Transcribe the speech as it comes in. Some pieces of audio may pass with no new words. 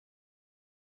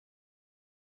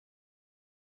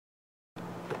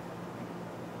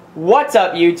What's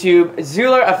up YouTube?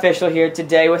 zooLert Official here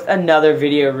today with another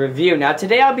video review. Now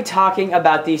today I'll be talking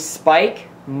about the Spike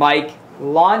Mic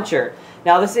Launcher.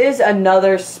 Now this is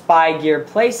another spy gear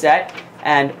playset,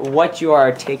 and what you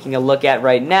are taking a look at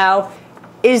right now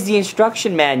is the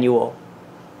instruction manual.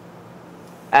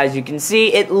 As you can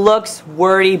see, it looks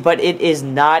wordy, but it is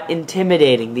not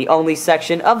intimidating. The only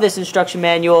section of this instruction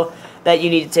manual that you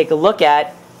need to take a look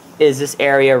at is this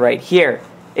area right here.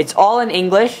 It's all in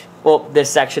English. Well, this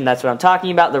section, that's what I'm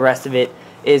talking about. The rest of it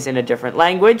is in a different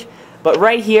language. But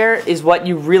right here is what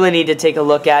you really need to take a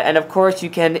look at. And of course,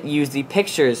 you can use the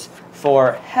pictures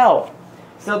for help.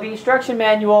 So the instruction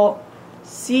manual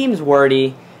seems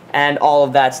wordy and all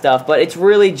of that stuff, but it's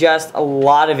really just a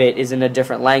lot of it is in a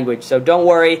different language. So don't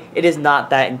worry, it is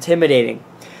not that intimidating.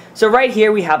 So right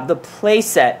here we have the play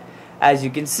set. As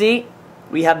you can see,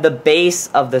 we have the base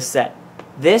of the set.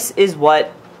 This is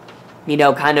what,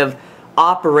 kind of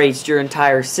operates your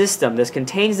entire system. This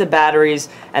contains the batteries,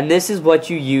 and this is what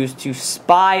you use to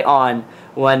spy on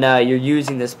when you're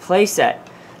using this playset.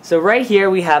 So right here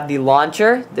we have the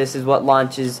launcher. This is what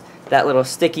launches that little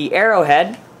sticky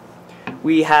arrowhead.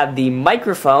 We have the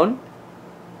microphone,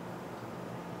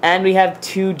 and we have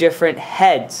two different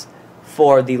heads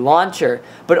for the launcher,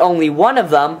 but only one of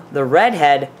them, the red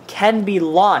head, can be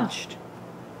launched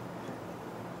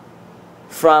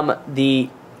from the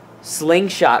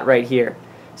slingshot right here.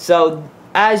 So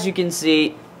as you can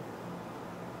see,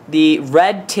 the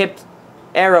red tipped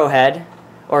arrowhead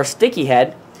or sticky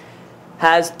head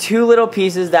has two little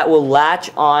pieces that will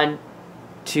latch on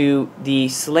to the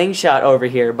slingshot over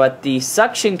here, but the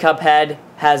suction cup head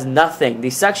has nothing.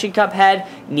 The suction cup head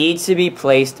needs to be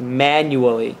placed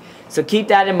manually. So keep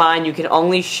that in mind. You can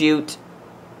only shoot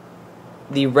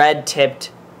the red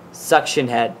tipped suction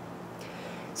head.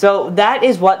 So that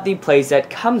is what the playset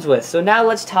comes with. So now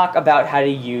let's talk about how to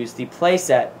use the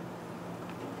playset.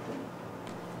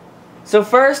 So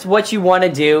first, what you want to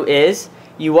do is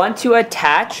you want to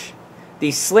attach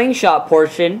the slingshot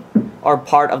portion or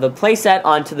part of the playset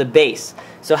onto the base.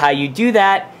 So how you do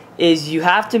that is you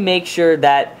have to make sure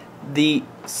that the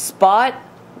spot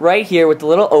right here with the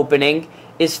little opening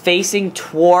is facing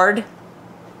toward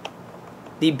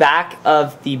the back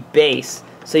of the base.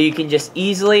 So you can just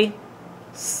easily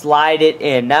slide it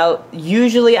in. Now,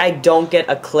 usually I don't get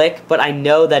a click, but I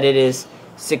know that it is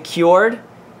secured.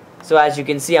 So as you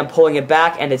can see, I'm pulling it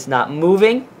back and it's not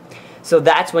moving. So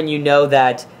that's when you know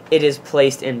that it is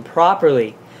placed in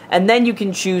properly. And then you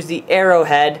can choose the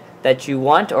arrowhead that you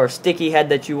want or sticky head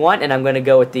that you want, and I'm going to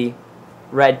go with the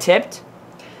red tipped.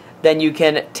 Then you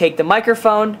can take the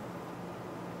microphone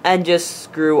and just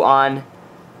screw on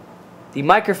the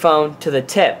microphone to the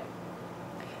tip,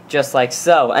 just like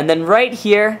so. And then right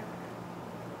here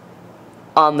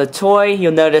on the toy,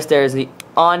 you'll notice there's the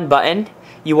on button.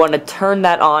 You want to turn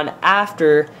that on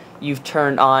after you've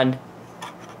turned on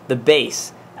the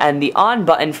base. And the on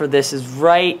button for this is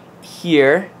right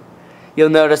here. You'll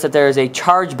notice that there is a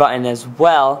charge button as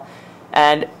well,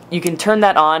 and you can turn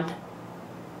that on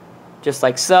just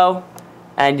like so,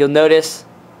 and you'll notice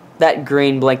that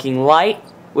green blinking light,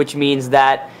 which means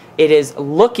that it is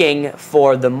looking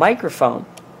for the microphone.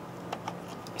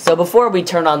 So before we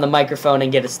turn on the microphone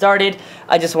and get it started,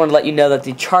 I just want to let you know that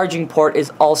the charging port is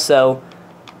also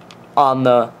on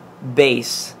the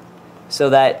base, so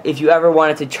that if you ever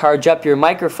wanted to charge up your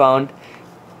microphone,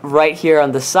 right here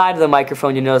on the side of the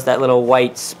microphone, you notice that little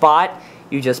white spot.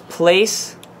 You just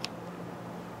place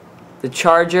the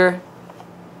charger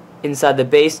inside the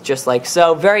base just like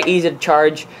so. Very easy to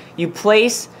charge. You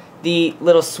place the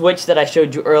little switch that I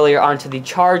showed you earlier onto the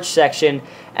charge section,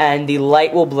 and the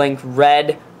light will blink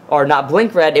red, or not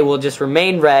blink red, it will just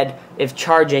remain red if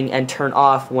charging and turn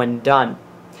off when done.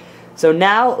 So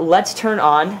now let's turn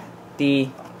on the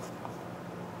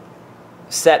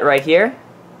set right here,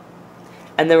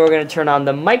 and then we're going to turn on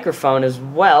the microphone as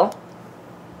well.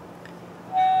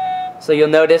 So you'll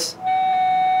notice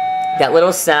that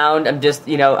little sound. I'm just,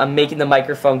 I'm making the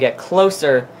microphone get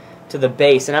closer to the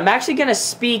base, and I'm actually going to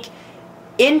speak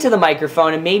into the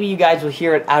microphone, and maybe you guys will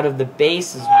hear it out of the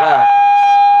base as well.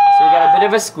 So we got a bit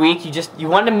of a squeak. You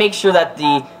want to make sure that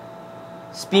the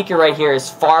speaker right here is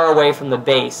far away from the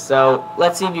base. So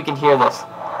let's see if you can hear this.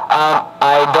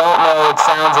 I don't know, it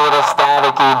sounds a little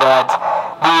staticky, but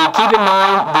keep in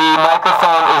mind the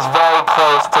microphone is very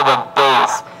close to the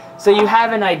base. So you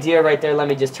have an idea right there. Let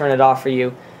me just turn it off for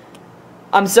you.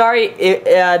 I'm sorry,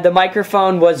 the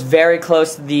microphone was very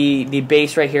close to the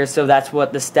base right here, so that's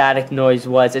what the static noise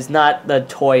was. It's not, the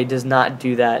toy does not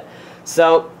do that.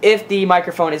 So if the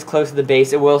microphone is close to the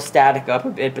base, it will static up a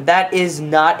bit, but that is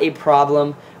not a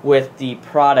problem with the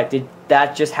product.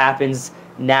 That just happens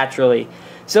naturally.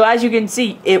 So as you can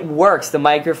see, it works. The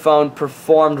microphone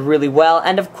performed really well,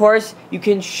 and of course you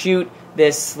can shoot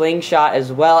this slingshot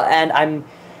as well, and I'm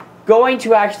going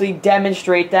to actually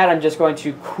demonstrate that. I'm just going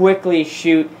to quickly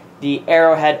shoot the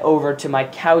arrowhead over to my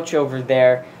couch over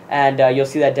there, and you'll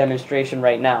see that demonstration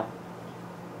right now.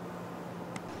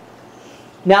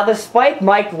 Now, the Spike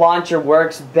mic launcher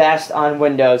works best on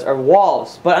windows or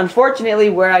walls, but unfortunately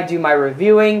where I do my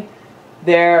reviewing,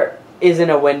 there isn't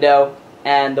a window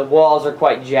and the walls are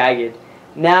quite jagged.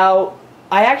 Now,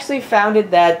 I actually found it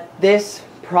that this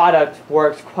product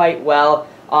works quite well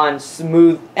on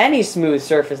any smooth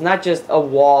surface, not just a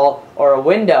wall or a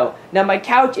window. Now, my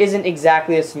couch isn't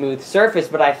exactly a smooth surface,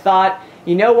 but I thought,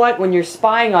 you know what, when you're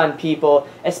spying on people,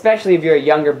 especially if you're a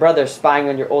younger brother spying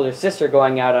on your older sister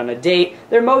going out on a date,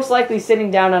 they're most likely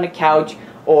sitting down on a couch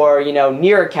or, you know,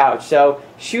 near a couch. So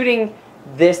shooting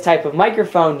this type of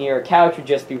microphone near a couch would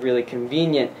just be really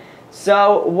convenient.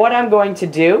 So what I'm going to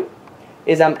do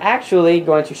is I'm actually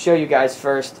going to show you guys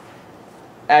first,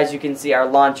 as you can see, our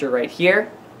launcher right here.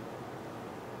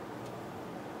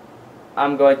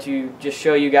 I'm going to just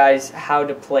show you guys how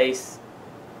to place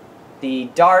the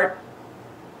dart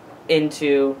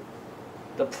into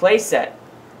the playset.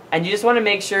 And you just want to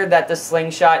make sure that the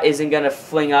slingshot isn't going to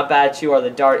fling up at you, or the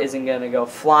dart isn't going to go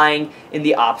flying in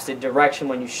the opposite direction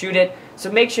when you shoot it.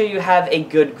 So make sure you have a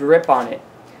good grip on it,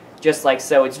 just like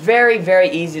so. It's very, very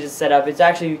easy to set up. It's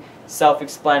actually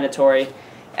self-explanatory.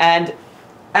 And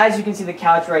as you can see the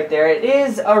couch right there, it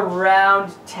is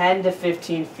around 10 to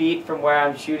 15 feet from where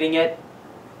I'm shooting it.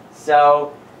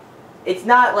 So it's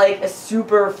not like a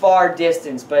super far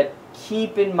distance, but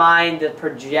keep in mind the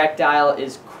projectile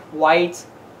is quite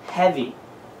heavy.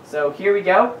 So here we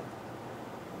go.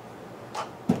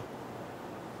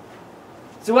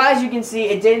 So as you can see,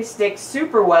 it didn't stick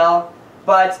super well,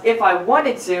 but if I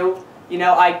wanted to, you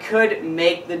know, I could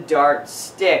make the dart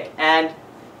stick. And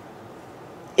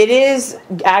it is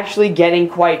actually getting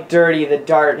quite dirty, the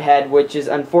dart head, which is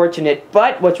unfortunate.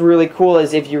 But what's really cool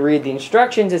is if you read the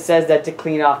instructions, it says that to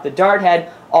clean off the dart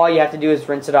head, all you have to do is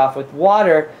rinse it off with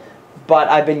water. But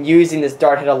I've been using this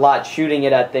dart head a lot, shooting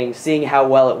it at things, seeing how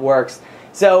well it works.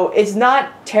 So it's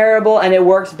not terrible, and it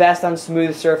works best on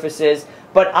smooth surfaces.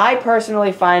 But I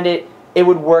personally find it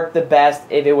would work the best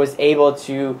if it was able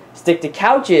to stick to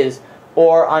couches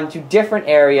or onto different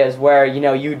areas where, you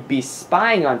know, you'd be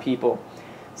spying on people.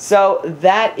 So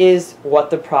that is what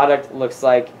the product looks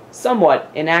like, somewhat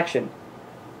in action.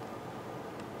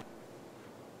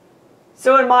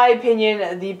 So in my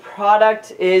opinion, the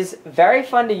product is very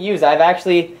fun to use. I've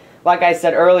actually, like I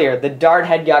said earlier, the dart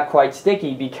head got quite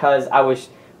sticky because I was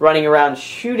running around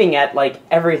shooting at like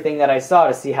everything that I saw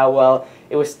to see how well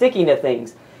it was sticking to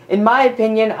things. In my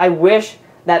opinion, I wish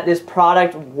that this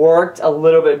product worked a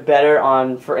little bit better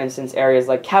on, for instance, areas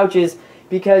like couches,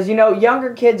 because, you know,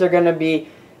 younger kids are going to be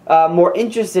more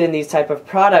interested in these type of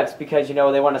products because, you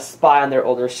know, they want to spy on their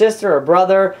older sister or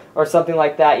brother or something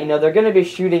like that. You know, they're going to be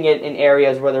shooting it in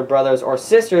areas where their brothers or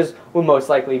sisters will most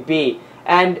likely be.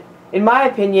 And in my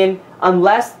opinion,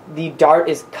 unless the dart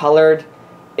is colored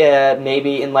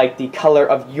maybe in like the color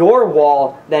of your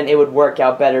wall, then it would work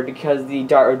out better because the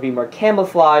dart would be more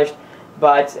camouflaged.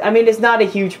 But I mean, it's not a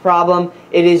huge problem.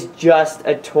 It is just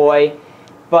a toy.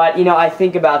 But, you know, I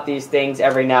think about these things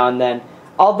every now and then.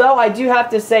 Although I do have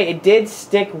to say it did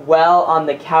stick well on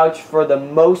the couch for the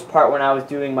most part when I was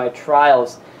doing my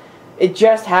trials. It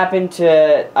just happened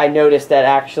to, I noticed that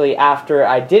actually after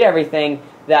I did everything,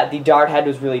 that the dart head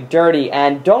was really dirty.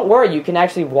 And don't worry, you can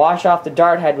actually wash off the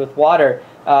dart head with water.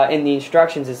 In the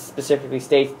instructions it specifically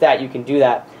states that you can do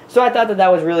that. So I thought that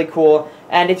that was really cool,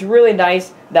 and it's really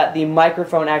nice that the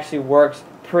microphone actually works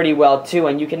pretty well too,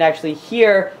 and you can actually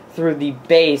hear through the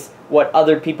bass what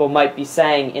other people might be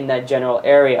saying in that general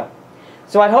area.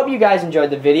 So I hope you guys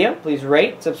enjoyed the video. Please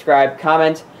rate, subscribe,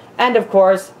 comment, and of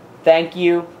course, thank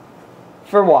you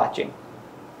for watching.